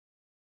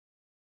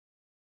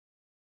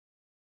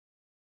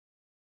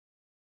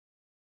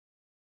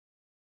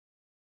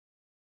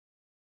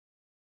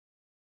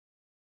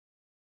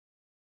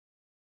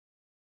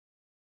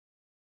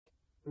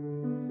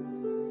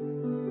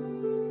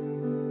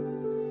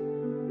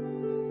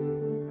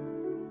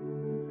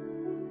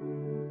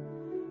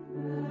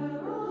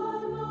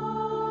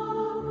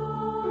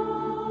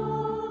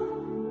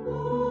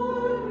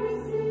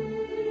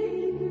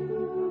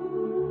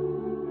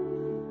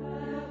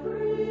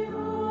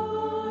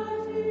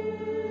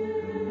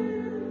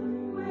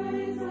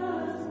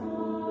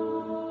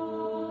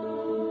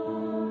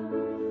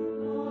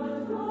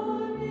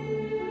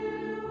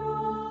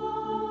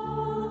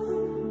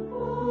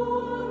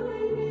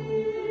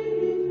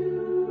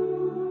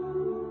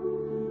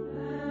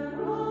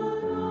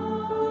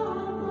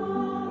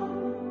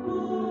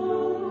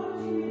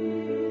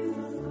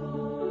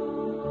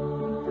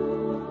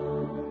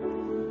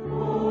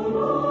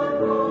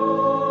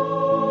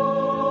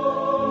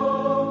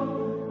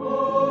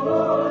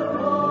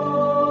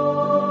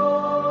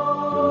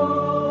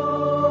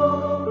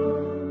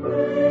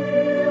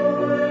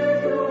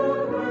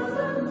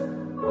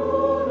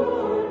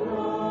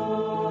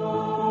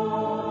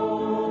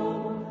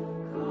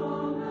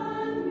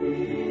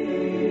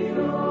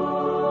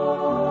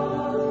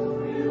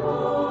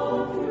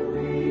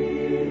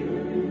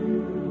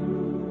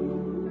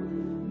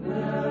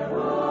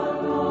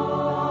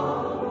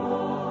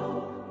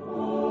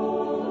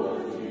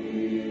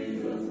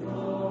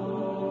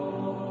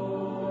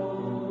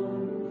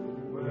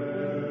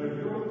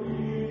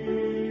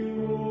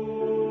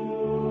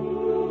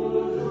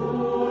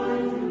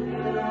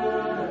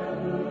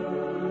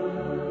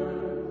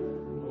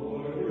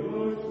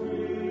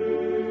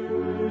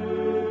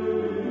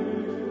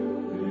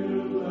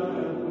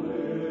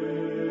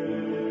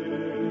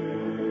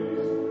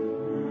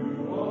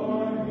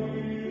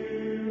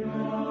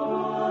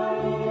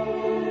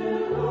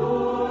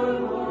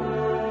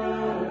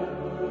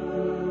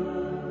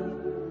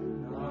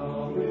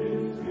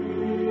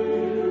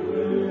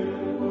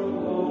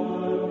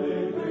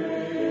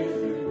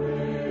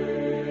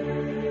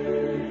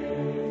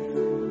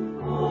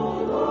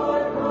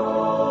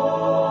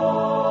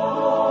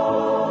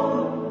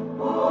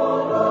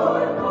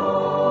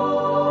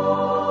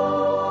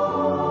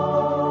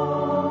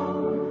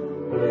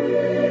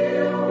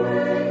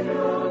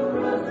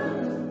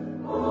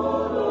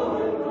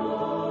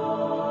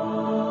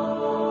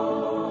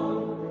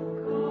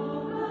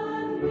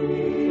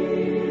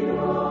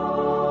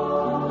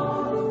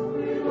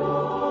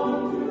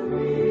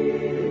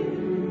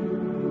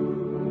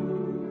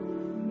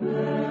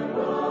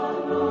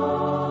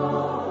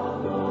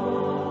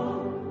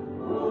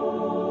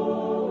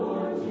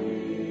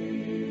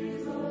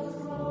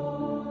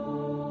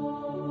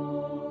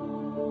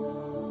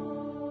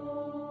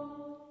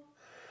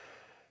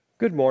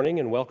Good morning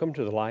and welcome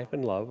to the Life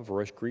and Love of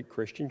Rush Creek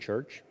Christian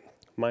Church.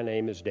 My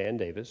name is Dan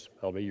Davis.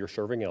 I'll be your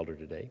serving elder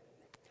today.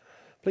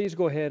 Please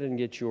go ahead and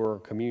get your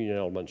communion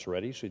elements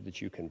ready so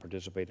that you can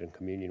participate in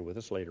communion with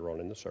us later on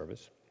in the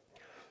service.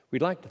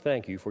 We'd like to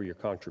thank you for your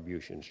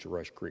contributions to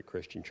Rush Creek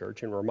Christian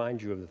Church and remind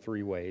you of the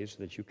three ways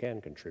that you can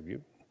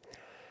contribute.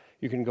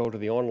 You can go to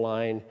the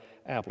online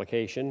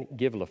application,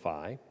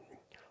 Givelify,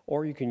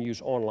 or you can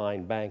use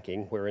online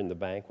banking, wherein the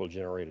bank will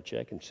generate a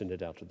check and send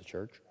it out to the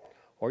church.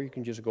 Or you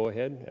can just go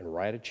ahead and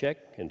write a check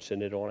and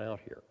send it on out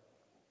here.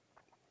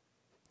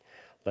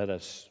 Let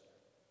us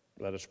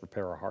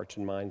prepare our hearts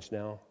and minds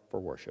now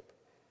for worship.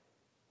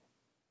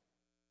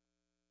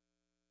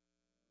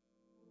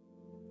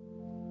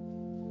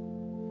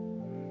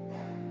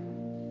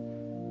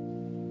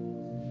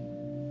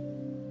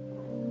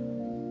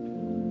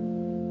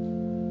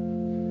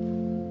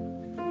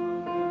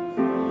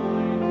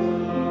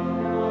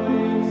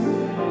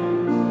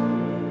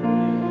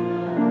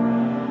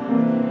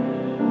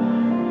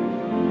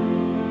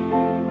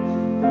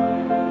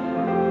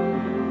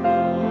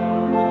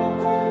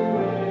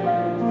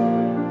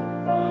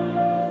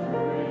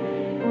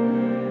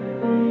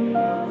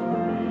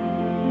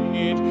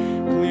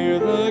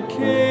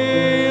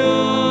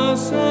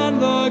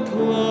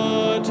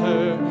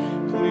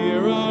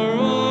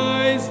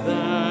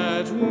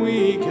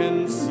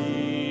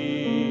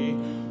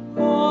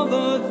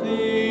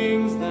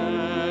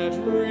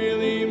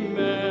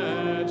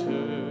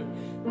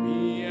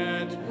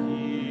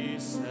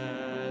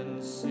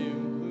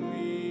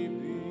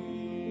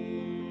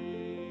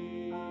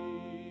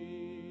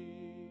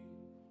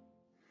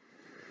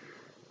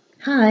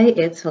 Hi,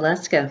 it's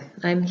Valeska.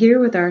 I'm here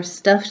with our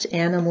stuffed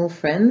animal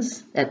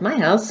friends at my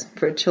house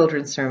for a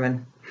children's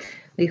sermon.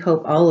 We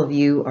hope all of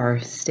you are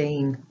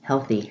staying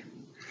healthy.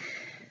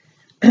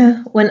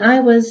 When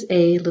I was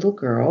a little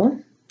girl,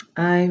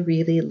 I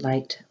really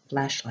liked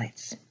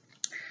flashlights.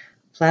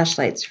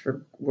 Flashlights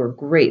were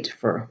great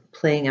for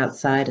playing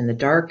outside in the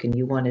dark and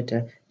you wanted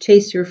to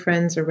chase your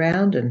friends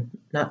around and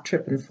not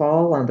trip and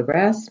fall on the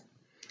grass.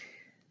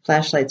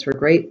 Flashlights were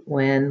great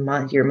when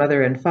your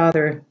mother and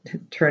father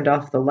turned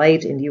off the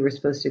light and you were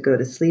supposed to go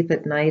to sleep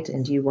at night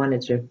and you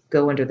wanted to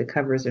go under the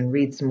covers and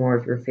read some more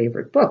of your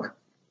favorite book.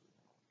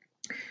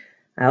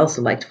 I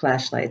also liked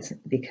flashlights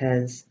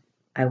because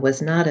I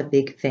was not a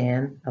big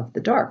fan of the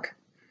dark.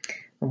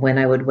 When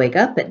I would wake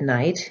up at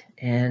night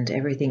and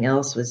everything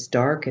else was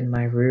dark in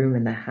my room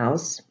in the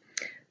house,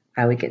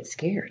 I would get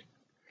scared.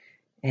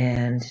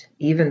 And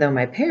even though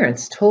my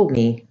parents told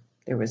me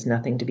there was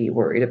nothing to be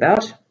worried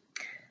about,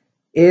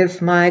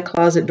 if my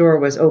closet door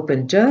was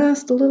open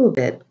just a little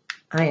bit,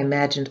 I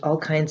imagined all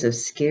kinds of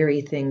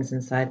scary things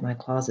inside my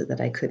closet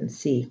that I couldn't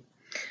see.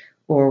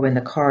 Or when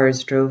the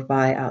cars drove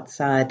by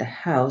outside the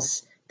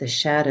house, the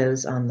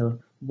shadows on the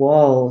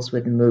walls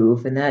would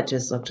move, and that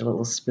just looked a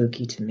little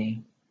spooky to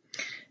me.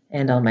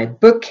 And on my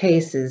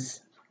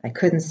bookcases, I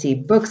couldn't see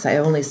books. I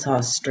only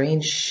saw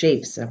strange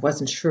shapes. I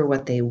wasn't sure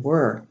what they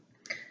were.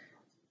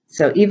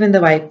 So even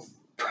though I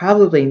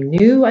probably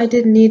knew I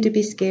didn't need to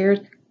be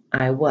scared,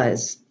 I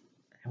was.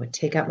 I would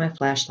take out my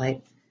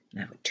flashlight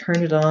and I would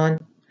turn it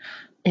on,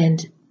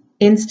 and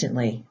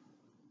instantly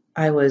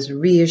I was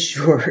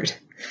reassured.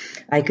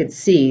 I could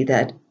see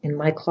that in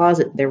my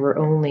closet there were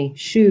only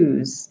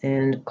shoes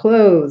and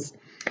clothes,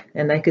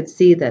 and I could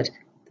see that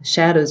the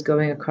shadows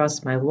going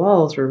across my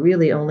walls were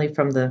really only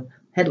from the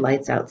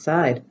headlights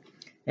outside.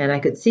 And I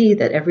could see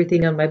that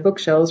everything on my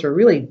bookshelves were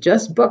really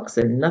just books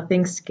and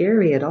nothing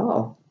scary at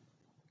all.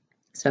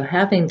 So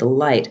having the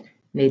light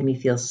made me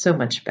feel so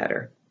much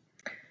better.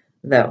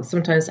 Though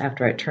sometimes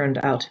after I turned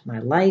out my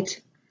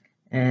light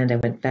and I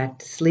went back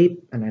to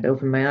sleep and I'd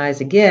open my eyes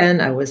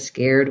again, I was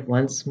scared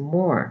once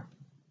more.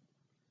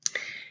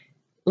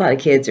 A lot of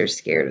kids are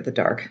scared of the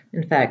dark.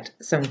 In fact,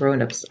 some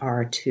grown-ups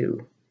are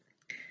too.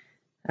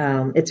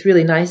 It's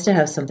really nice to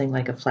have something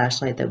like a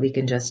flashlight that we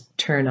can just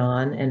turn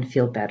on and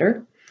feel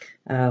better.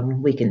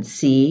 We can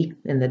see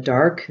in the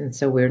dark, and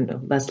so we're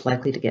less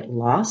likely to get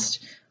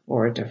lost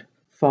or to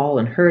fall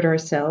and hurt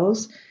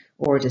ourselves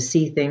or to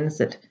see things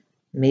that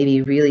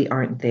maybe really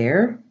aren't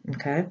there.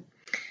 Okay,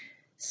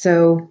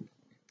 so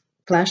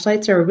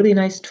flashlights are a really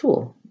nice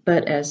tool,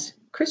 but as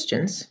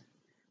Christians,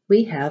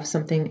 we have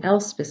something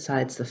else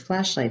besides the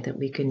flashlight that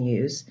we can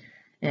use,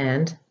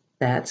 and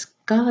that's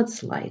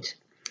God's light.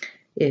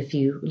 If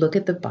you look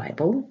at the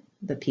Bible,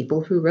 the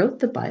people who wrote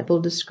the Bible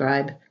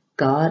describe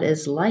God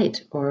as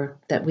light, or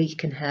that we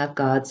can have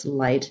God's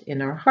light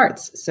in our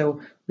hearts. So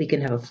we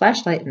can have a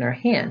flashlight in our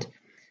hand,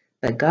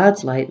 but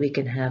God's light we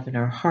can have in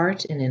our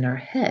heart and in our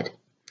head.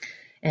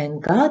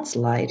 And God's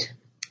light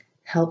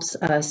helps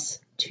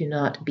us to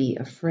not be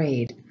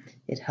afraid.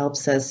 It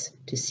helps us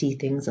to see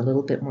things a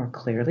little bit more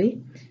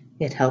clearly.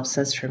 It helps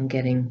us from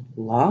getting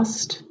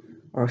lost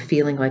or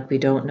feeling like we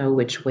don't know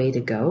which way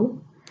to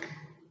go.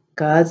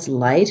 God's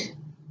light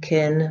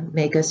can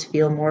make us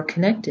feel more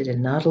connected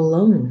and not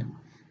alone.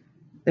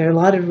 There are a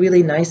lot of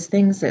really nice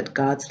things that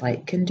God's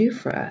light can do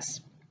for us.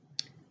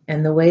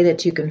 And the way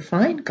that you can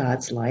find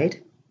God's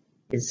light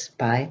is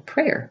by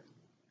prayer.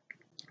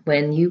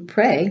 When you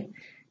pray,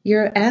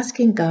 you're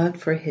asking God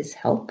for His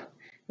help,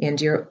 and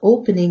you're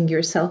opening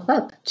yourself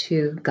up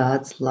to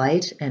God's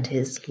light and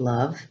His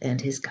love and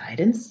His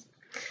guidance.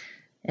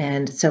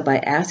 And so by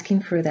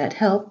asking for that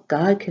help,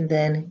 God can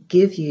then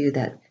give you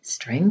that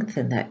strength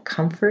and that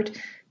comfort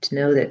to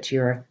know that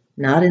you're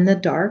not in the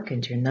dark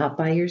and you're not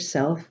by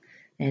yourself,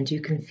 and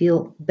you can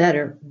feel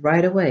better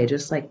right away,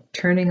 just like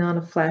turning on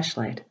a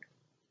flashlight.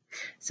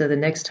 So the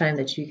next time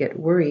that you get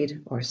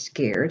worried or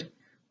scared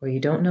or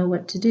you don't know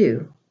what to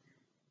do,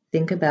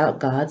 think about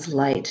God's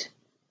light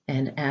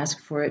and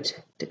ask for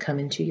it to come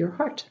into your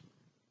heart.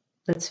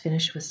 Let's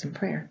finish with some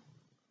prayer.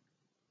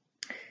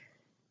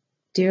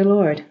 Dear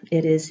Lord,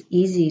 it is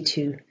easy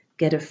to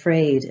get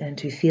afraid and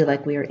to feel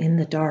like we are in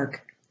the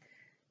dark.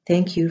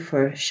 Thank you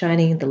for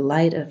shining the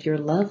light of your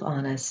love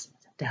on us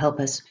to help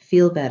us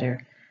feel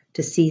better,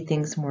 to see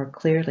things more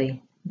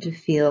clearly, to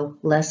feel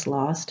less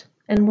lost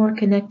and more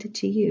connected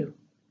to you.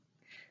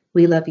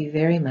 We love you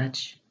very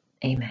much.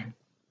 Amen.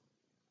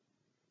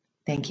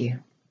 Thank you.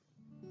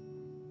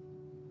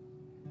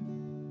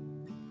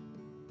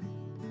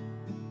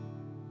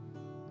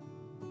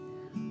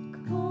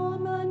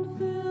 Come and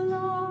fill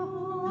our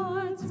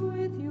hearts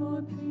with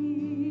your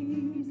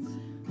peace.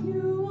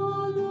 You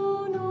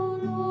alone, O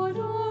Lord,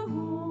 are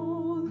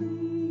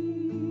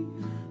holy.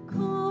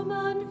 Come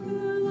and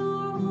fill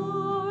our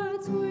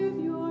hearts with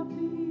your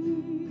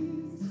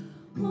peace.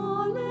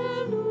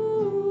 Hallelujah.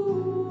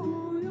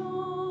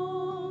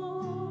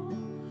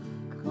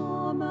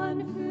 Come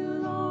and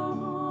fill our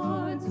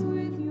hearts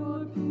with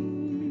your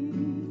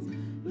peace.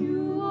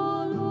 You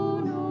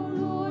alone, O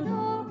Lord,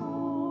 are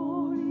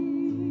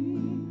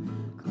holy.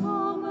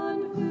 Come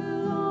and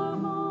fill our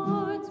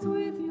hearts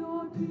with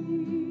your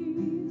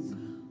peace.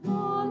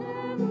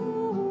 Hallelujah.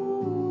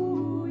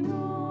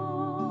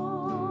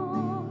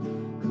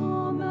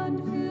 Come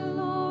and fill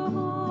our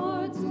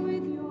hearts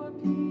with your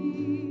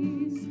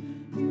peace.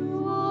 You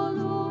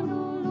alone,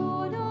 O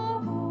Lord, are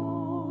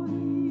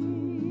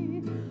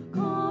holy.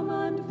 Come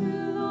and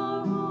fill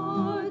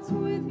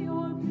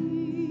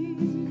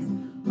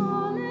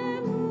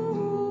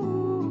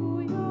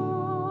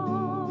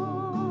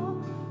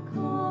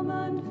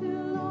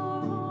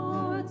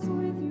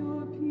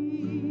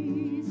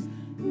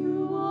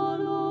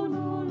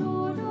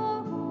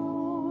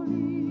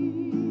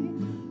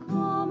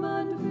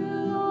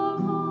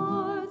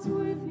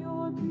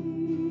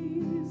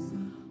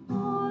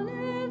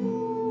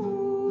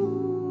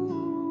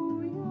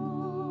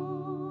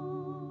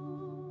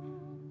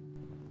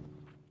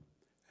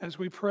As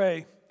we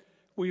pray,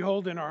 we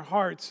hold in our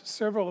hearts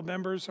several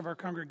members of our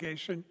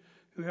congregation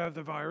who have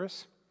the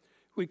virus.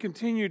 We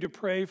continue to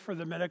pray for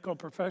the medical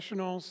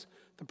professionals,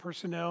 the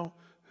personnel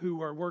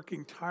who are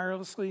working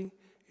tirelessly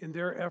in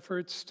their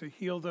efforts to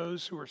heal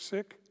those who are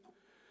sick.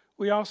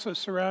 We also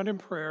surround in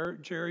prayer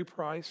Jerry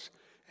Price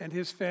and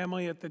his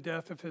family at the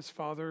death of his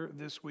father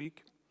this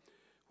week.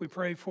 We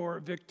pray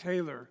for Vic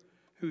Taylor,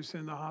 who's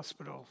in the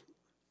hospital.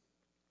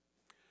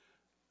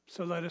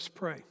 So let us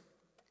pray.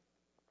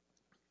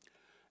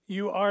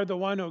 You are the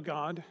one, O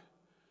God,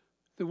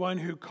 the one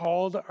who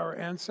called our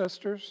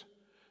ancestors,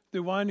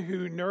 the one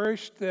who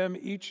nourished them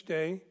each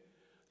day,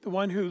 the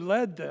one who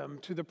led them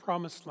to the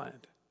promised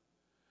land.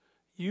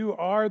 You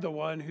are the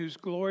one whose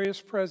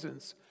glorious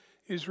presence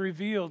is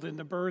revealed in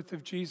the birth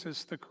of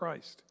Jesus the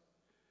Christ,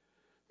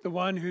 the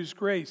one whose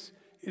grace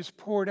is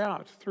poured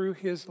out through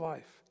his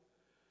life,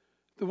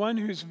 the one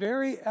whose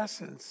very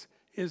essence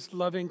is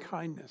loving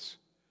kindness.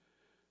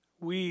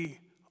 We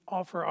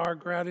offer our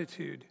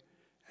gratitude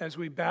as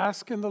we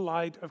bask in the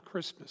light of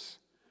Christmas,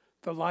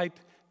 the light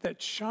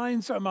that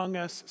shines among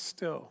us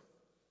still.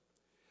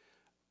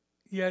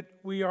 Yet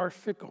we are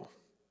fickle.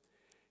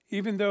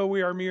 Even though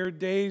we are mere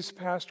days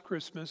past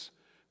Christmas,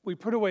 we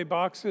put away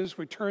boxes,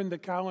 we turn the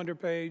calendar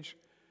page,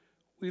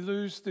 we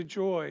lose the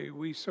joy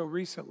we so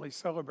recently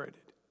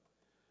celebrated.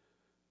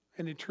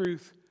 And in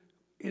truth,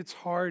 it's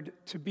hard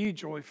to be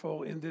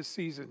joyful in this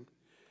season,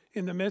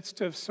 in the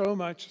midst of so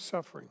much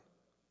suffering.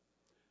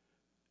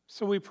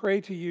 So we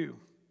pray to you.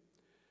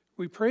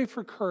 We pray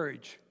for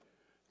courage,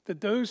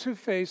 that those who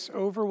face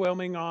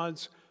overwhelming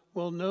odds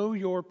will know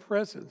your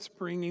presence,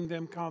 bringing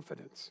them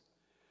confidence.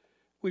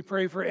 We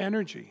pray for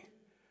energy,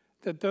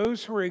 that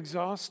those who are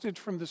exhausted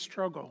from the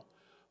struggle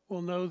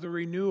will know the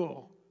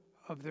renewal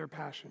of their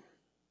passion.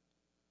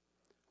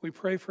 We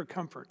pray for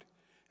comfort,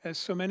 as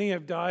so many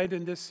have died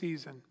in this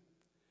season.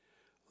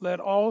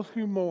 Let all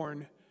who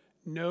mourn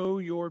know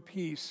your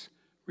peace,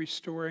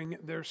 restoring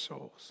their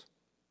souls.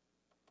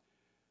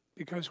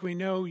 Because we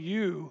know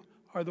you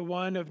are the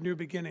one of new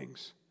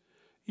beginnings.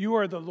 You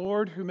are the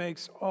Lord who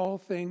makes all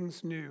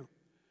things new.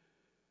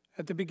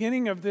 At the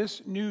beginning of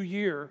this new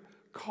year,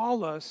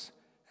 call us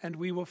and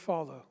we will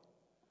follow.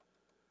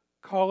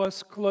 Call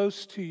us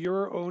close to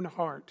your own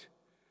heart.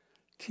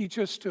 Teach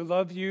us to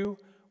love you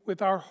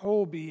with our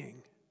whole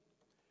being.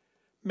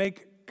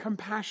 Make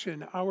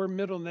compassion our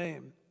middle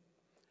name.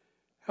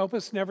 Help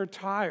us never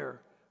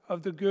tire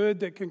of the good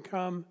that can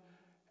come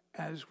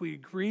as we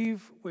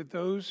grieve with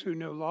those who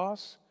know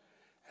loss,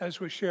 as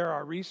we share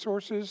our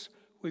resources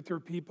with your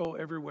people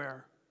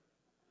everywhere.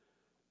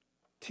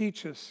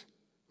 Teach us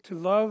to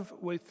love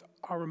with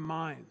our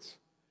minds.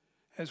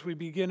 As we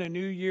begin a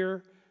new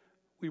year,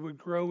 we would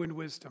grow in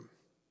wisdom.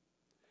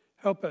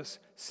 Help us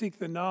seek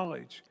the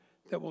knowledge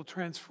that will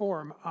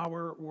transform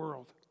our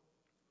world.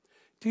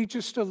 Teach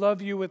us to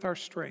love you with our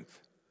strength.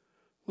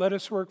 Let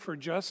us work for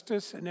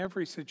justice in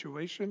every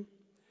situation.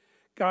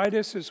 Guide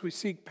us as we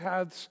seek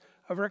paths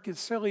of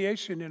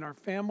reconciliation in our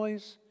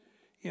families,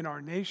 in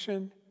our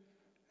nation,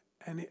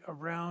 and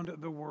around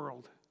the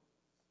world.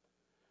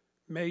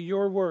 May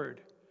your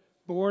word,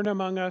 born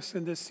among us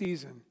in this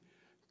season,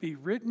 be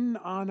written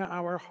on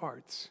our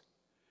hearts,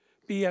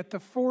 be at the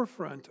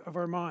forefront of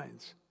our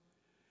minds,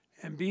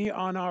 and be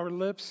on our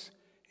lips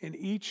in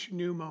each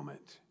new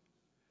moment.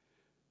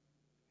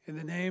 In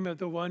the name of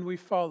the one we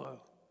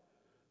follow,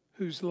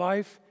 whose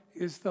life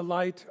is the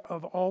light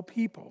of all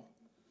people,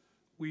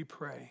 we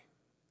pray.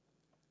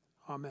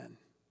 Amen.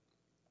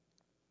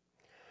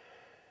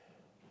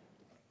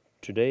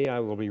 Today I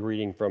will be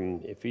reading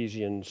from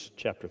Ephesians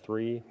chapter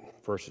 3,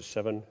 verses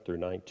 7 through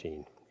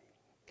 19.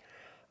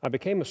 I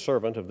became a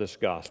servant of this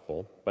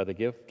gospel by the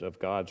gift of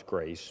God's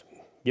grace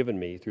given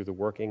me through the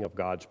working of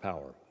God's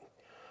power.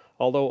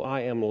 Although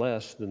I am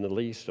less than the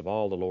least of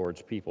all the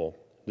Lord's people,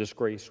 this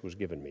grace was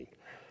given me,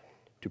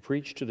 to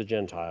preach to the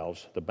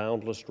Gentiles the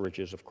boundless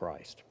riches of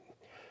Christ,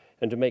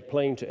 and to make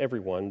plain to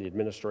everyone the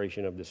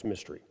administration of this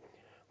mystery,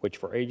 which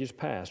for ages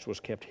past was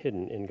kept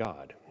hidden in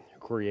God, who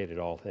created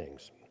all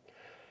things.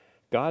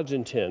 God's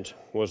intent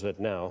was that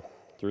now,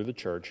 through the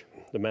church,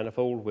 the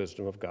manifold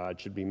wisdom of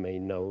God should be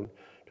made known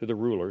to the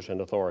rulers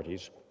and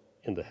authorities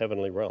in the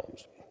heavenly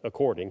realms,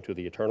 according to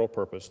the eternal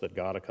purpose that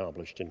God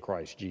accomplished in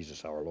Christ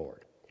Jesus our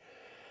Lord.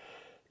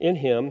 In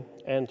him,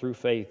 and through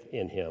faith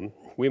in him,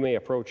 we may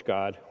approach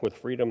God with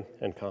freedom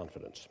and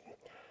confidence.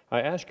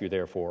 I ask you,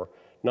 therefore,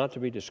 not to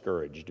be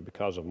discouraged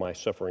because of my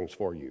sufferings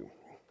for you,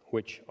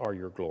 which are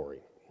your glory.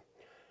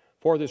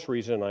 For this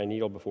reason I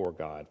kneel before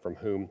God, from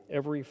whom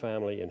every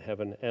family in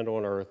heaven and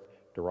on earth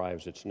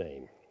derives its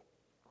name.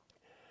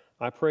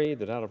 I pray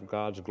that out of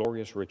God's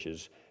glorious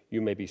riches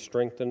you may be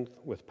strengthened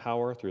with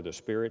power through the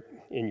Spirit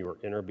in your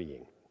inner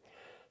being,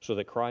 so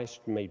that Christ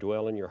may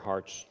dwell in your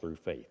hearts through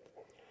faith.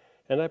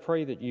 And I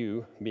pray that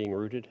you, being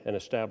rooted and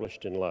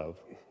established in love,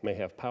 may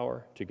have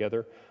power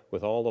together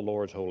with all the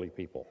Lord's holy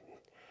people,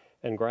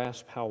 and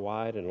grasp how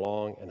wide and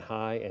long and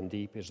high and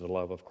deep is the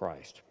love of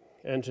Christ,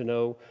 and to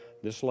know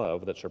this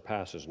love that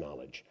surpasses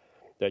knowledge,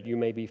 that you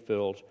may be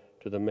filled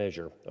to the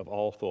measure of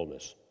all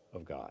fullness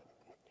of God.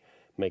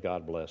 May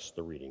God bless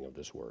the reading of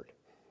this word.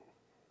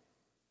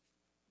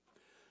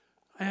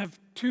 I have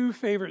two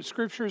favorite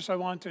scriptures I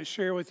want to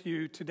share with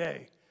you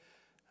today.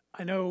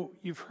 I know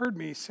you've heard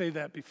me say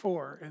that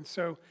before, and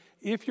so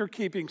if you're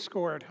keeping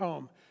score at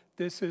home,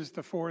 this is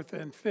the fourth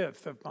and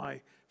fifth of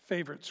my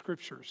favorite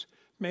scriptures.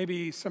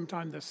 Maybe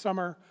sometime this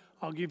summer,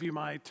 I'll give you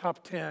my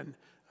top 10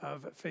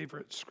 of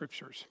favorite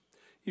scriptures.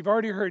 You've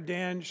already heard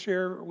Dan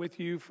share with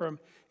you from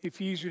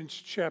Ephesians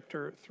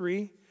chapter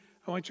 3.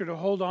 I want you to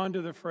hold on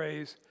to the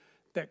phrase,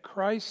 that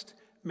Christ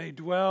may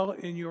dwell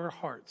in your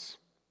hearts.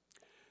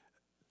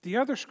 The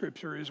other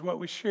scripture is what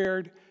we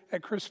shared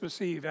at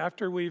Christmas Eve.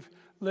 After we've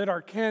lit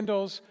our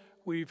candles,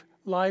 we've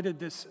lighted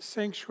this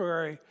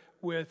sanctuary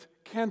with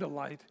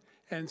candlelight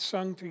and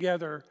sung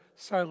together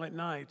Silent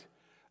Night.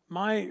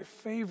 My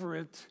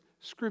favorite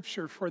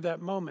scripture for that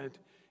moment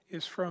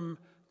is from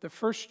the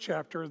first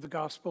chapter of the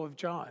Gospel of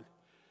John.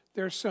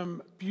 There's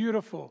some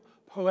beautiful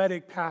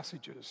poetic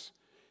passages.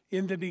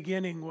 In the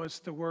beginning was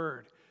the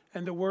Word,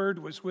 and the Word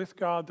was with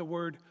God, the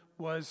Word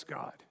was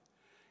God.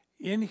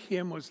 In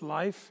him was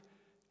life,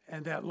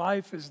 and that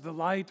life is the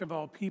light of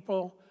all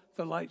people.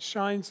 The light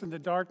shines in the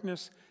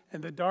darkness,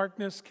 and the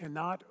darkness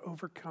cannot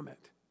overcome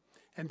it.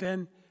 And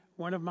then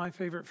one of my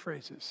favorite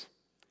phrases,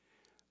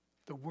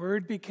 the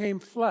Word became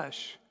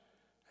flesh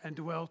and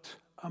dwelt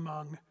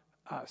among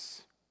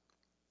us.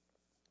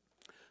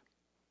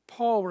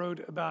 Paul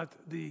wrote about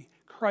the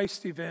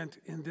Christ event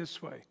in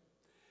this way.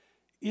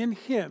 In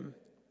him,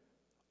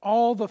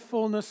 all the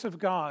fullness of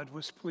God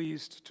was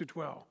pleased to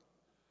dwell.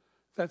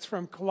 That's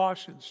from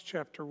Colossians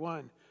chapter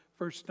 1,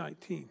 verse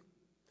 19.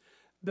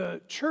 The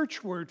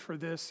church word for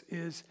this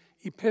is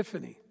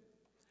Epiphany.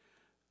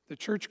 The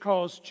church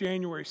calls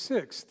January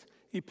 6th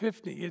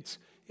Epiphany.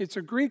 It's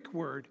a Greek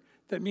word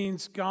that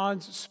means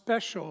God's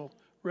special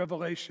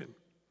revelation.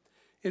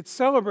 It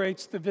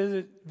celebrates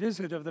the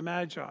visit of the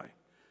Magi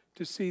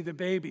to see the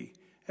baby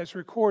as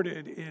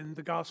recorded in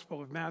the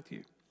Gospel of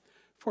Matthew.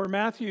 For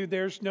Matthew,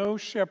 there's no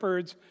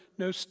shepherds,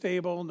 no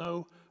stable,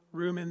 no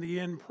room in the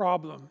inn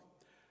problem,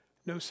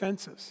 no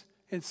census.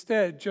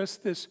 Instead,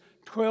 just this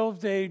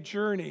 12-day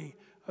journey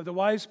of the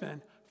wise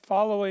men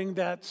following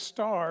that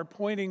star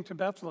pointing to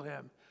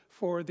Bethlehem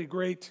for the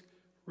great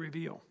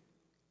reveal.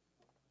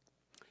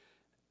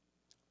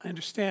 I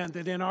understand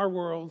that in our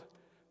world,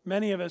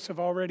 many of us have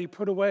already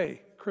put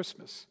away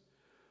Christmas.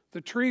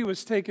 The tree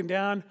was taken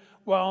down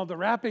while the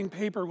wrapping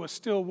paper was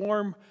still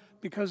warm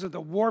because of the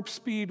warp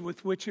speed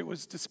with which it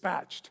was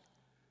dispatched.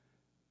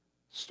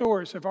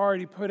 Stores have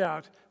already put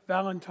out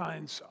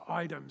Valentine's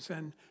items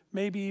and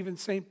maybe even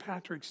St.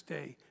 Patrick's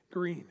Day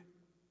green.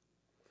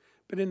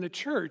 But in the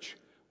church,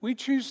 we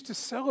choose to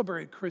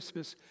celebrate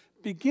Christmas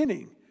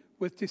beginning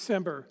with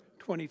December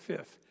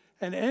 25th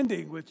and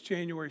ending with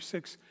January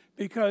 6th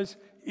because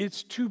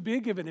it's too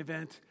big of an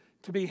event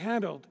to be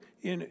handled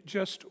in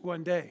just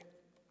one day.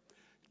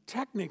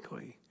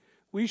 Technically,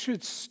 we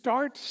should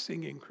start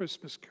singing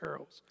Christmas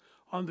carols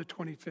on the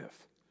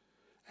 25th.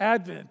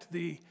 Advent,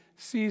 the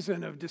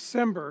season of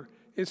December,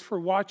 is for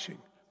watching,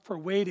 for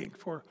waiting,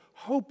 for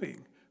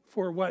hoping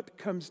for what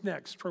comes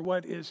next, for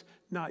what is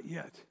not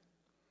yet.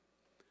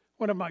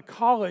 One of my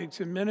colleagues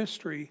in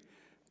ministry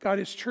got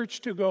his church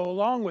to go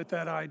along with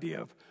that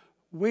idea of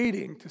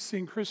waiting to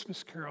sing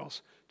Christmas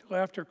carols till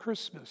after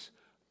Christmas,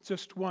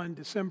 just one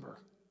December.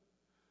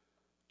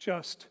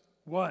 Just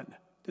one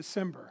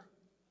December.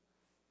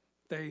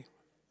 They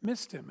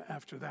missed him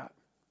after that.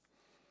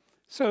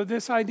 So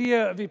this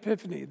idea of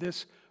Epiphany,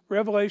 this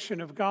revelation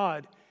of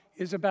God,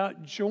 is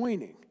about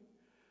joining.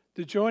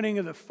 The joining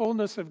of the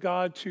fullness of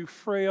God to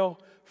frail,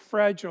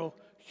 fragile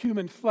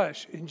human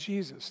flesh in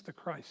Jesus the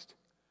Christ.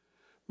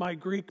 My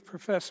Greek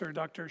professor,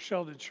 Dr.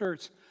 Sheldon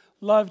Schertz,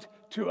 loved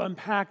to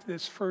unpack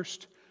this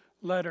first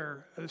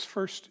letter, this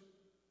first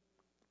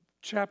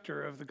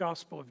chapter of the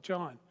Gospel of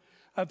John,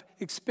 of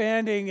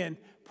expanding and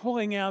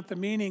pulling out the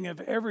meaning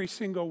of every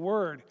single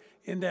word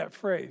in that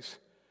phrase.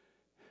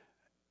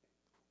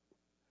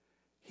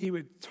 He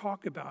would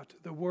talk about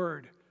the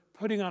Word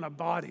putting on a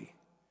body,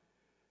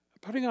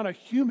 putting on a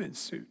human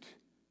suit,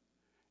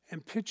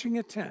 and pitching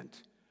a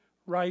tent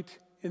right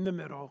in the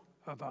middle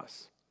of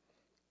us.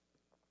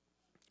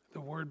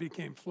 The Word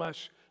became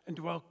flesh and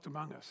dwelt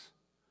among us.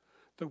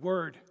 The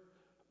Word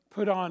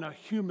put on a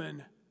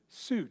human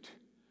suit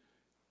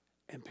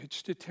and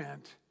pitched a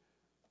tent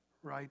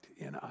right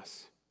in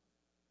us.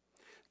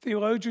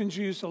 Theologians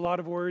use a lot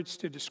of words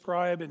to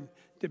describe and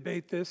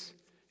debate this.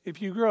 If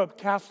you grew up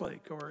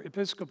Catholic or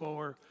Episcopal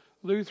or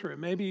Lutheran,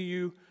 maybe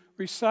you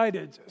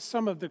recited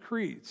some of the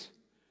creeds.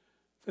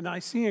 The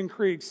Nicene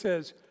Creed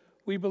says,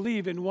 "We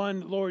believe in one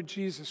Lord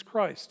Jesus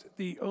Christ,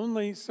 the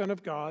only Son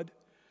of God,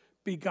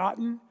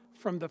 begotten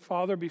from the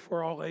Father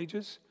before all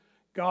ages,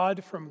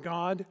 God from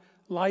God,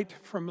 light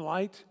from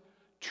light,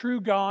 true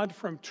God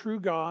from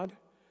true God,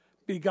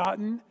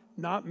 begotten,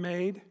 not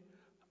made,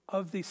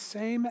 of the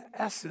same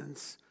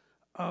essence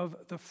of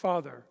the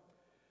Father.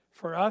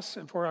 For us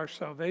and for our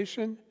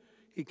salvation,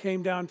 he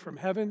came down from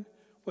heaven,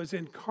 was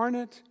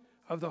incarnate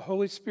of the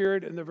Holy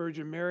Spirit and the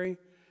Virgin Mary,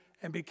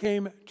 and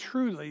became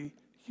truly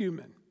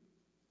human.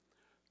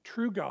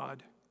 true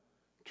God,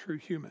 true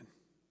human.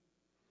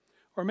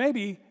 Or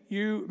maybe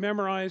you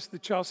memorized the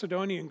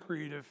Chalcedonian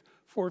Creed of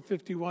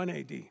 451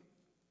 AD.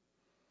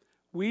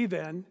 We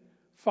then,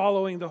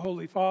 following the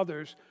Holy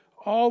Fathers,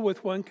 all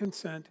with one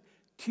consent,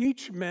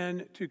 teach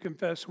men to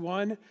confess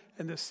one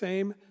and the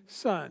same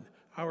Son,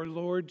 our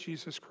Lord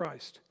Jesus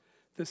Christ,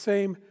 the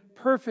same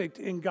perfect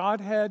in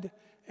Godhead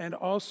and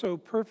also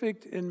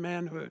perfect in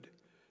manhood,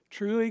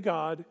 truly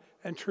God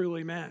and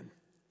truly man,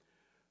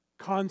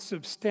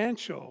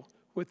 consubstantial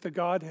with the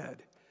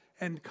Godhead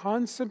and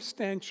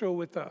consubstantial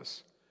with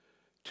us,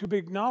 to be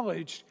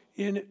acknowledged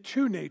in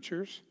two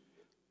natures,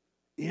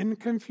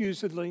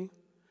 inconfusedly,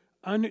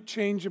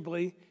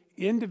 unchangeably,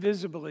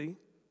 indivisibly,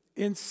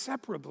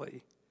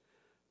 inseparably,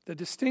 the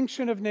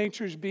distinction of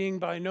natures being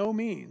by no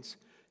means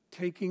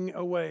taken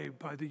away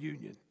by the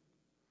union.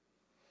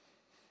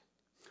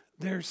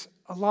 There's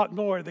a lot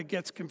more that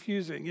gets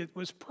confusing. It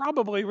was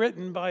probably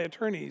written by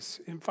attorneys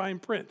in fine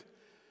print.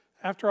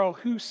 After all,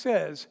 who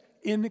says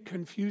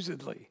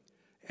inconfusedly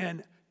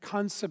and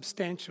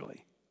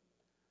consubstantially?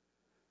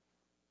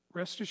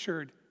 Rest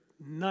assured,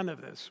 none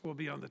of this will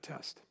be on the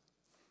test.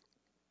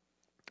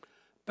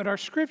 But our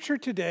scripture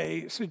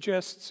today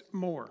suggests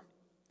more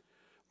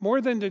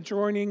than the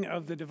joining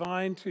of the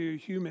divine to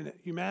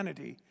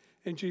humanity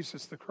in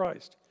Jesus the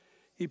Christ.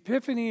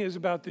 Epiphany is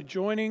about the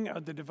joining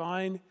of the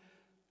divine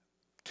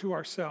to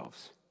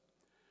ourselves,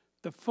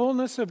 the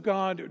fullness of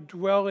God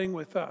dwelling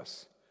with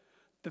us,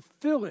 the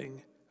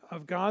filling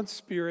of God's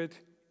Spirit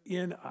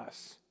in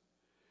us.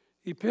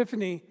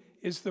 Epiphany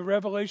is the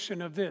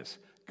revelation of this,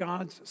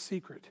 God's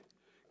secret,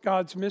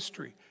 God's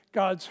mystery,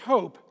 God's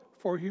hope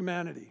for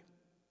humanity.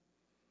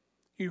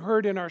 You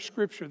heard in our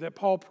scripture that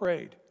Paul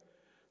prayed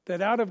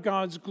that out of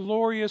God's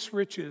glorious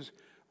riches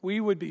we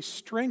would be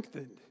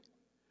strengthened,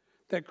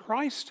 that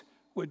Christ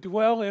would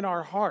dwell in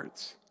our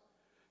hearts,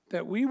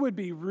 that we would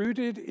be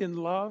rooted in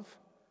love,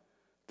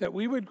 that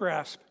we would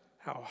grasp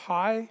how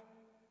high,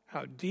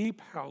 how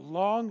deep, how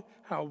long,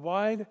 how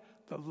wide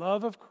the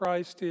love of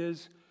Christ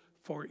is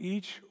for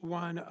each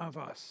one of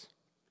us,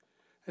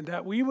 and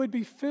that we would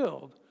be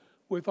filled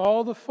with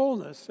all the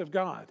fullness of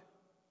God.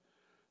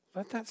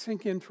 Let that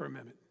sink in for a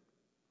minute,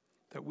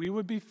 that we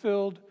would be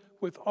filled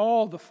with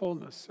all the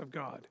fullness of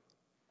God.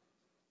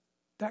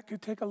 That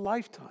could take a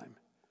lifetime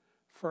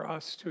for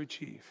us to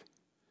achieve,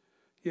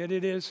 yet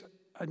it is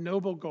a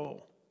noble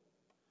goal.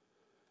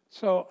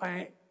 So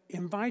I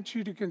invite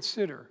you to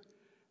consider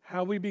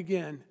how we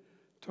begin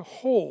to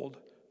hold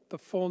the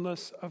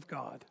fullness of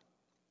God.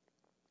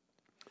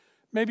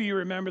 Maybe you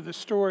remember the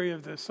story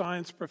of the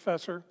science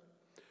professor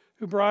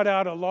who brought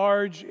out a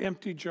large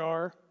empty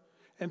jar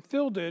and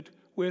filled it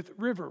with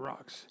river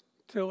rocks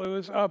till it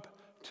was up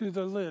to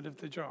the lid of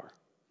the jar.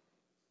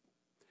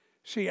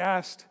 She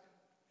asked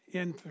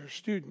her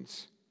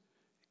students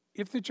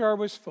if the jar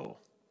was full,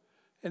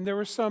 and there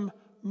was some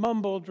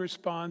mumbled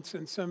response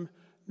and some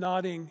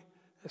nodding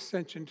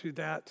ascension to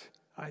that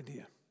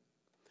idea.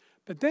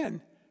 But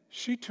then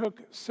she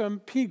took some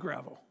pea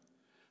gravel,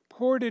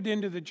 poured it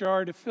into the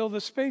jar to fill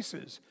the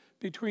spaces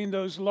between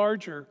those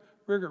larger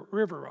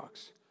river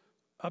rocks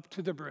up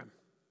to the brim.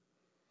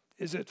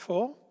 Is it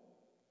full?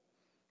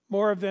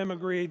 More of them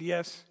agreed,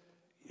 yes,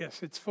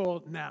 it's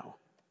full now.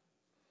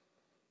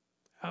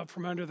 Out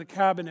from under the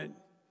cabinet,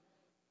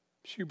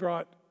 she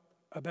brought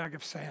a bag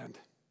of sand,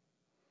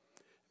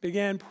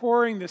 began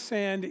pouring the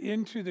sand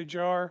into the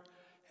jar,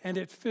 and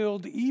it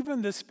filled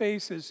even the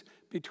spaces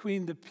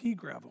between the pea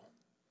gravel,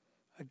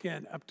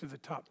 again up to the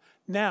top.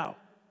 Now,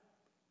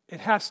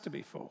 it has to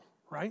be full,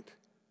 right?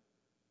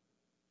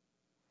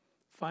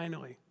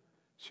 Finally,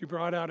 she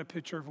brought out a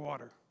pitcher of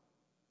water.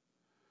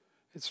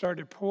 It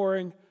started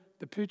pouring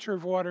the pitcher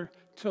of water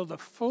till the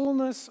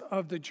fullness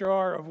of the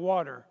jar of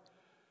water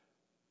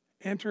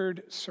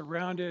entered,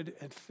 surrounded,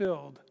 and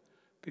filled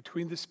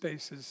between the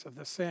spaces of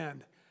the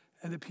sand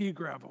and the pea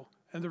gravel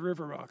and the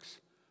river rocks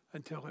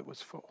until it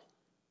was full.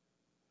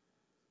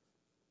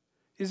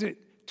 Is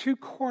it too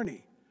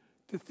corny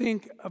to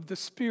think of the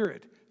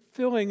Spirit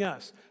filling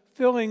us,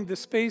 filling the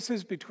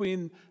spaces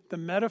between the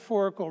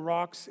metaphorical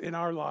rocks in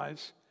our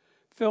lives,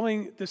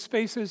 filling the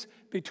spaces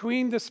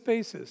between the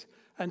spaces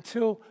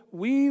until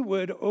we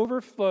would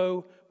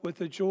overflow with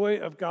the joy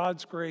of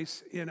God's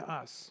grace in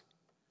us?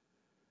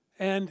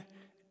 And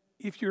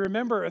if you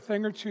remember a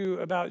thing or two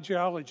about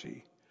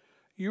geology,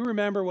 you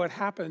remember what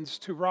happens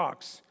to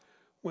rocks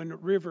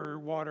when river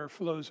water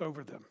flows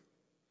over them.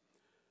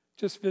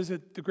 Just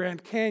visit the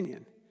Grand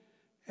Canyon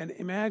and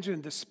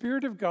imagine the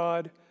Spirit of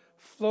God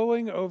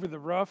flowing over the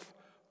rough,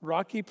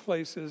 rocky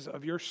places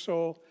of your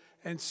soul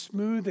and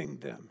smoothing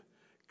them,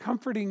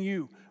 comforting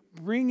you,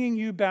 bringing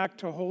you back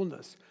to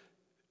wholeness,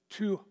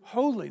 to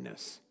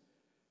holiness,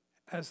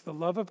 as the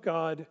love of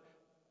God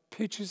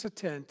pitches a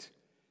tent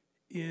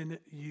in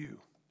you.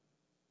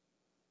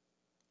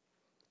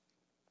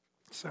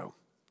 So,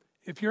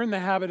 if you're in the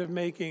habit of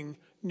making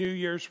New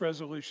Year's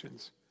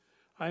resolutions,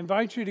 I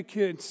invite you to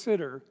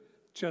consider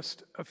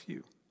just a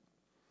few.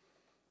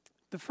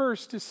 The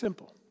first is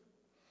simple.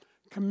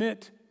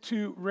 Commit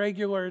to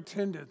regular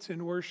attendance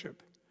in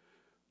worship.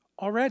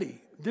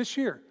 already this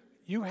year,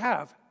 you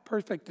have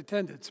perfect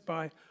attendance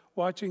by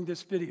watching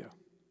this video.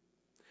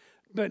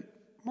 But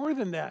more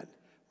than that,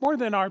 more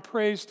than our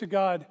praise to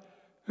God,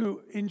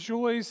 who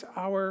enjoys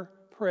our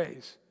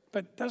praise,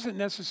 but doesn't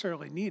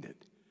necessarily need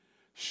it,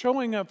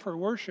 showing up for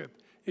worship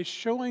is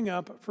showing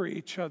up for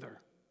each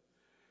other,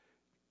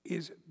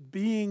 is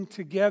being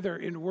together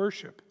in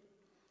worship,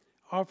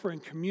 offering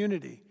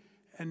community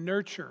and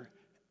nurture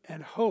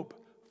and hope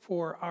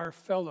for our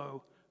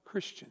fellow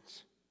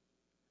Christians.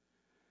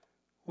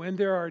 When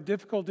there are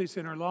difficulties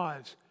in our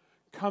lives,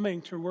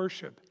 coming to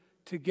worship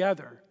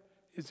together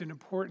is an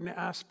important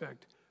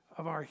aspect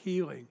of our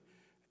healing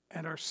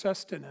and our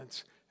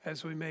sustenance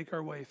as we make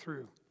our way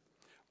through.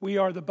 We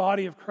are the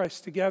body of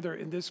Christ together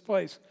in this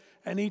place,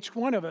 and each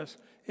one of us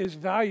is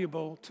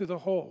valuable to the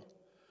whole.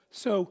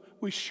 So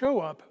we show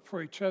up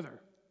for each other.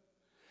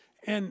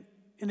 And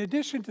in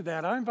addition to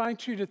that, I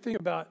invite you to think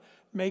about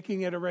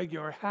making it a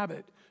regular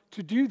habit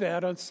to do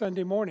that on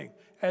Sunday morning,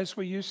 as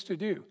we used to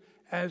do,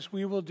 as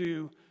we will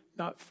do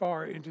not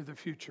far into the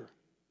future.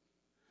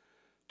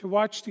 To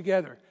watch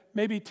together,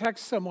 maybe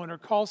text someone or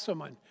call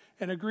someone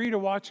and agree to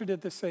watch it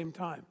at the same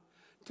time.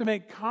 To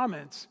make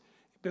comments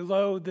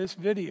below this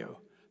video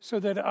so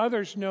that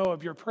others know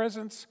of your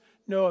presence,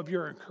 know of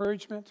your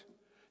encouragement.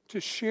 To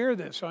share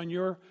this on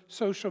your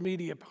social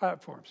media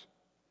platforms.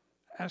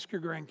 Ask your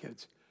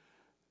grandkids.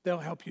 They'll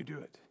help you do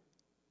it.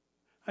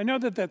 I know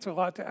that that's a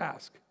lot to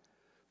ask.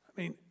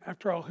 I mean,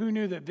 after all, who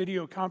knew that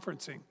video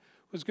conferencing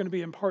was going to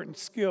be an important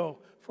skill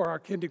for our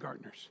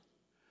kindergartners?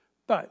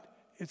 But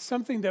it's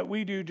something that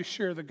we do to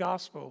share the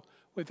gospel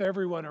with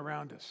everyone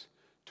around us,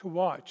 to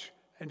watch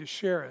and to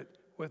share it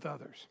with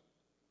others.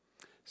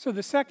 So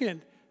the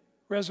second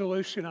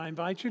resolution I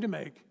invite you to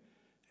make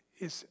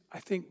is, I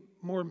think,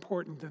 more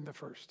important than the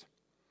first.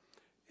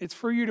 It's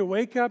for you to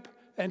wake up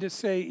and to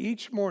say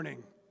each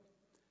morning,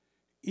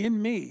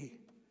 in me,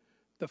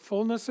 the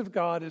fullness of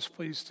God is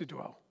pleased to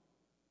dwell.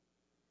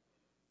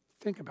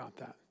 Think about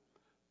that.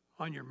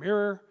 On your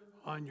mirror,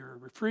 on your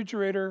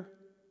refrigerator,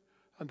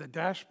 on the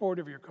dashboard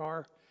of your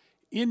car.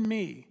 In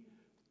me,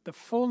 the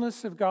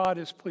fullness of God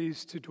is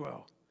pleased to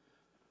dwell.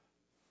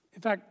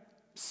 In fact,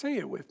 say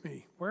it with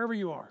me, wherever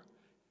you are.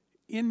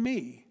 In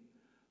me,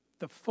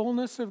 the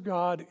fullness of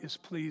God is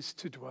pleased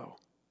to dwell.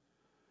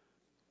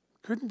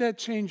 Couldn't that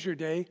change your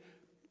day?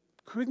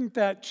 Couldn't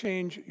that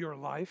change your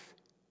life?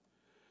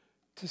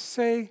 To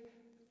say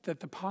that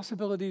the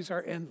possibilities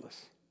are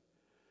endless.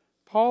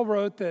 Paul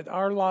wrote that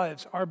our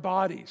lives, our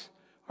bodies,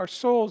 our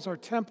souls are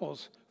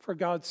temples for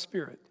God's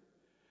Spirit.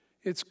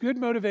 It's good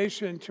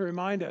motivation to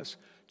remind us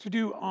to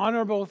do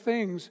honorable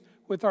things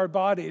with our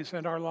bodies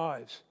and our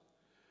lives,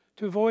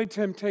 to avoid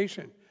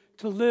temptation,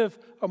 to live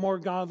a more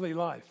godly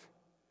life.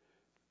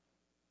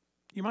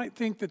 You might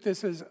think that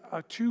this is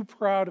too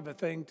proud of a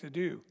thing to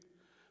do,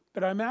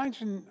 but I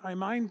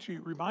remind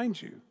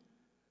you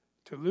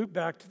to loop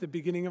back to the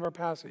beginning of our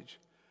passage,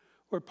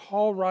 where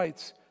Paul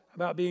writes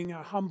about being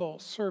a humble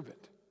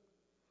servant,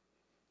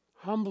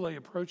 humbly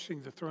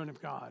approaching the throne of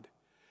God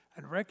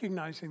and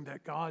recognizing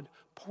that God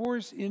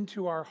pours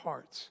into our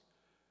hearts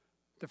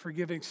the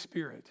forgiving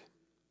Spirit,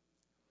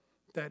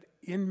 that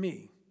in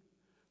me,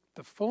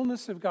 the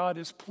fullness of God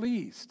is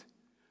pleased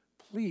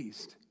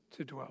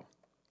to dwell.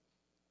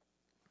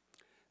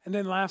 And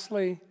then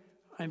lastly,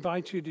 I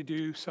invite you to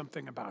do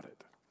something about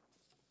it,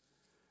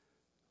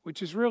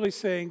 which is really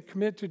saying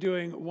commit to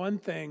doing one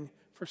thing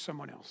for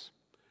someone else,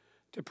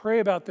 to pray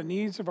about the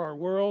needs of our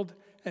world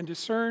and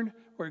discern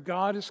where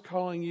God is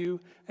calling you,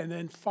 and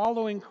then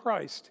following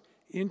Christ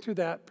into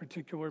that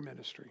particular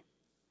ministry.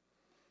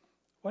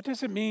 What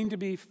does it mean to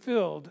be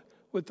filled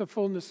with the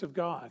fullness of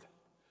God?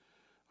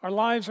 Our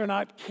lives are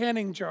not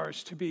canning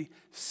jars to be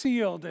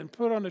sealed and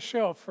put on a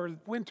shelf for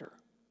winter.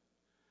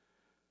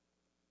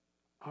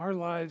 Our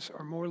lives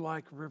are more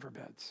like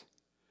riverbeds,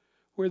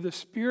 where the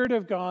Spirit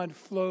of God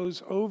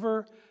flows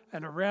over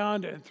and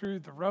around and through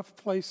the rough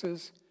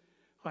places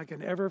like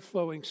an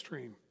ever-flowing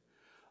stream.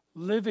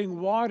 Living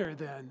water,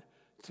 then,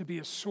 to be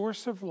a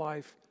source of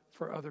life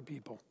for other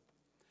people.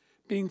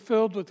 Being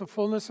filled with the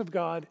fullness of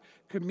God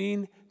could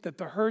mean that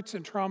the hurts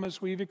and traumas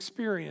we've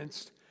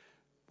experienced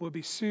will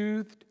be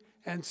soothed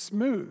and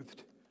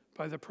smoothed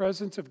by the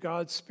presence of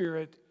God's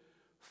Spirit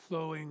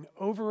flowing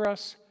over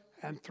us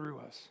and through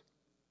us.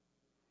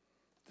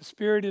 The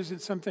Spirit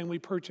isn't something we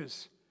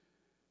purchase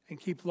and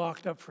keep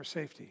locked up for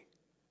safety.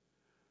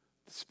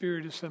 The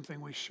Spirit is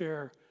something we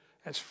share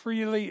as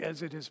freely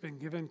as it has been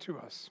given to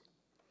us.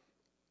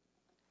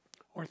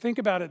 Or think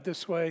about it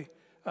this way,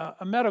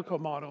 a medical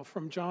model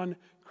from John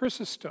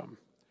Chrysostom,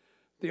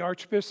 the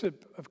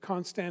Archbishop of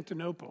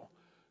Constantinople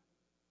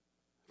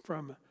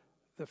from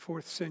the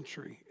 4th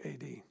century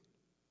AD.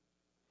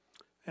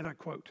 And I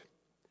quote,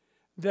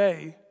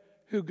 "They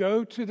who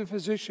go to the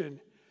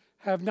physician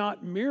have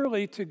not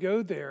merely to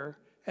go there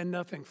and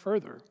nothing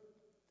further.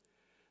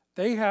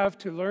 They have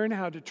to learn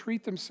how to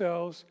treat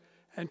themselves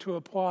and to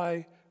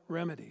apply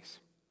remedies.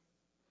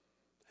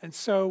 And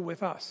so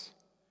with us,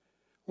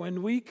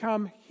 when we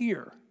come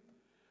here,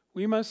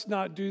 we must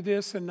not do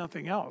this and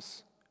nothing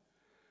else.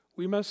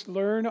 We must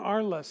learn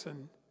our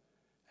lesson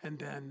and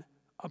then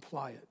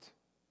apply it.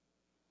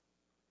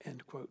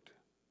 End quote.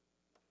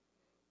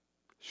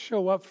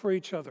 Show up for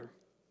each other.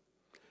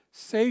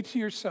 Say to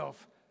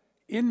yourself,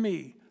 in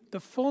me, the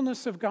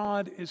fullness of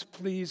God is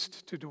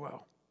pleased to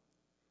dwell.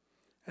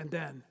 And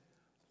then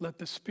let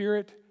the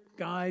Spirit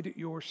guide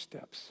your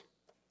steps.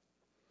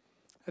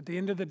 At the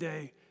end of the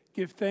day,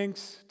 give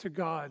thanks to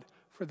God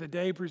for the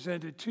day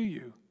presented to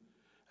you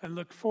and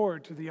look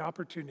forward to the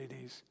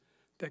opportunities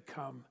that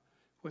come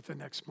with the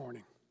next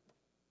morning.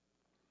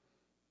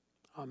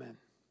 Amen.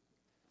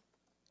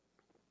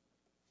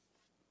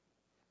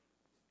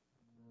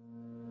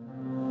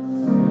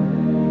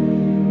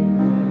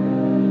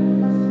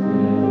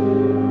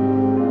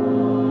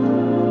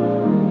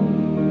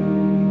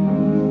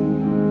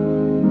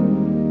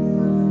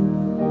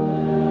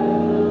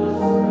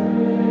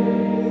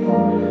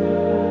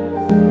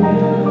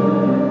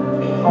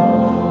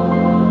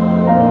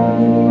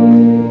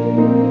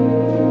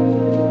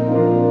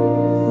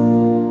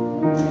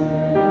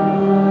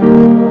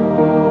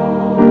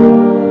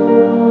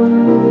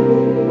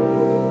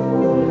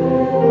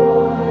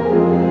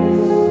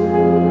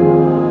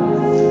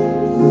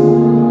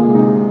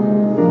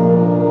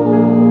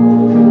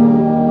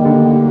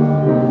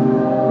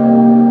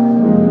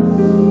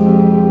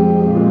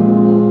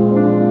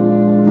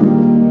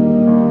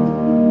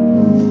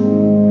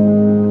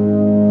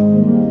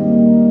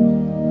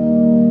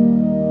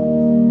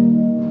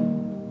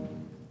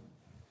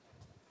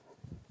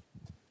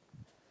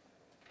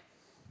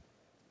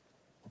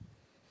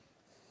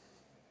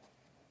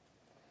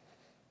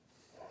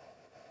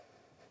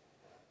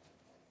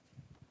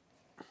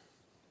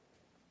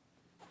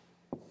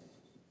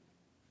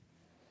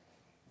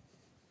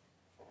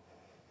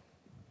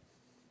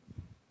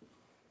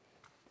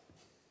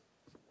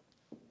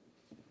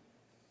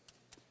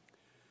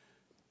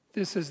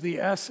 This is the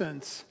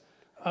essence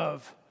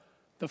of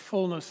the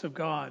fullness of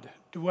God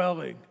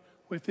dwelling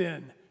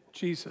within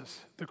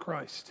Jesus the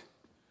Christ.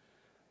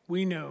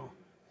 We know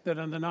that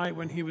on the night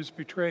when he was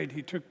betrayed,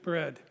 he took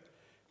bread.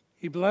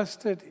 He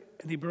blessed it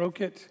and he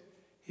broke it.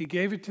 He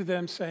gave it to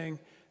them saying,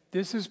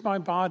 "This is my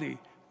body,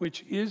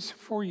 which is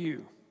for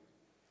you."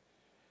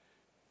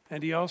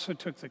 And he also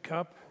took the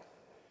cup.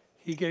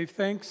 He gave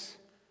thanks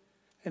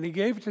and he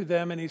gave it to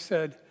them and he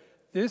said,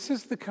 "This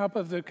is the cup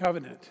of the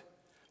covenant,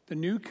 the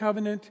new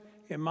covenant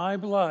in my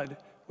blood,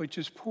 which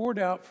is poured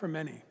out for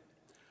many,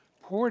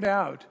 poured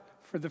out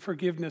for the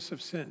forgiveness of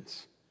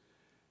sins.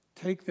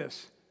 Take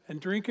this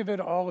and drink of it,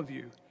 all of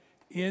you,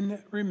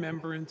 in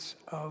remembrance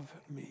of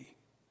me."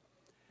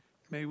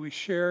 May we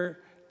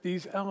share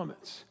these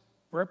elements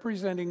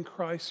representing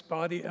Christ's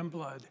body and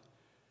blood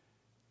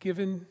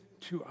given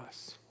to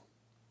us.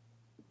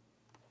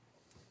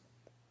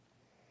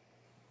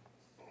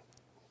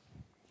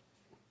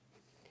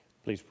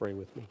 Please pray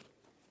with me.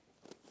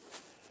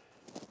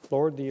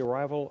 Lord, the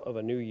arrival of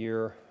a new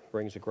year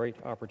brings a great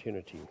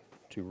opportunity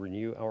to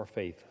renew our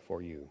faith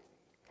for you.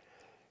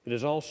 It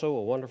is also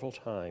a wonderful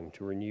time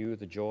to renew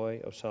the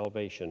joy of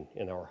salvation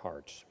in our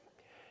hearts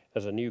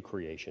as a new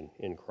creation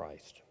in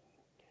Christ.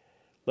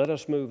 Let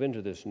us move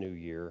into this new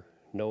year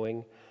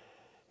knowing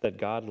that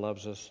God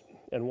loves us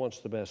and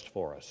wants the best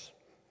for us.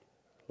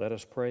 Let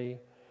us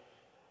pray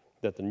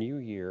that the new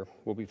year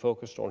will be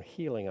focused on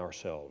healing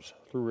ourselves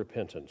through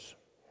repentance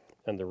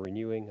and the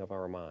renewing of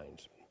our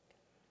minds.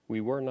 We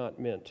were not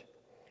meant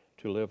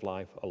to live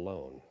life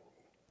alone.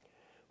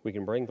 We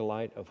can bring the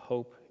light of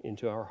hope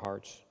into our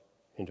hearts,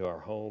 into our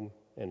home,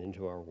 and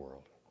into our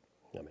world.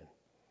 Amen.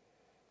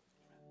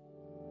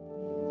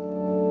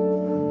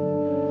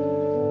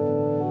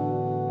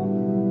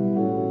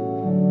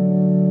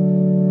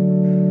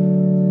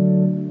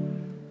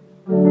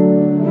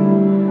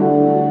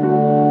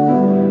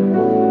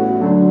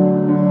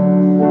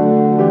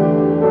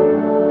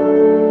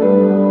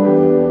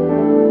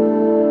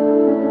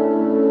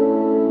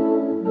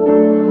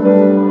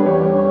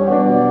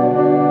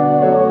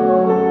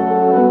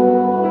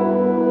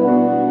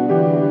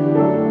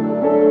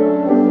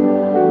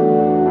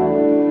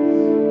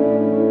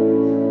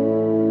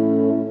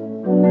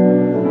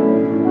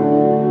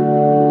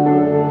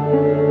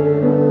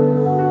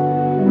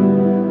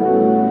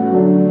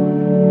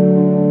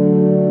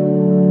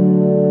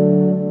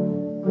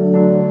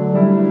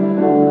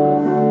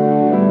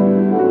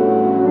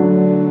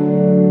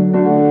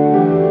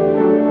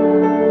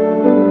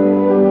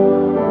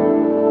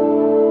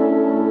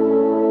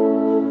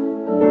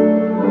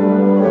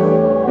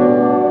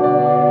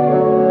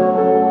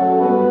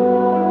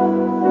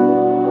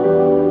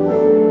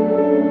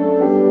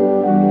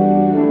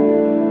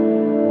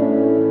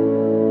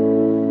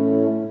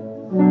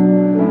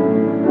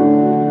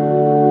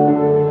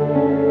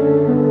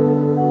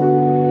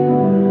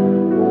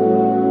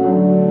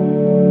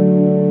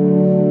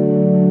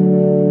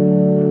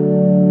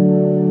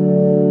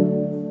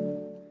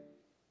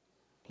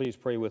 Please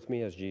pray with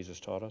me as Jesus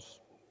taught us.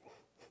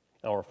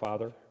 Our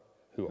Father,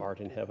 who art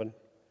in heaven,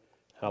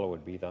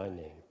 hallowed be thy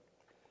name.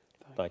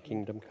 Thy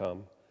kingdom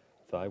come,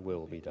 thy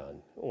will be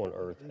done, on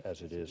earth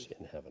as it is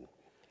in heaven.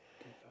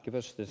 Give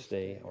us this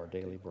day our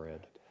daily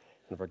bread,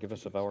 and forgive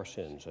us of our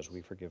sins as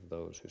we forgive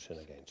those who sin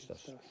against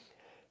us.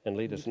 And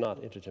lead us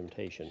not into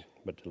temptation,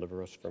 but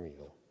deliver us from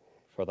evil.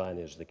 For thine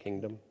is the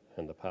kingdom,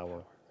 and the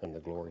power, and the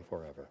glory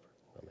forever.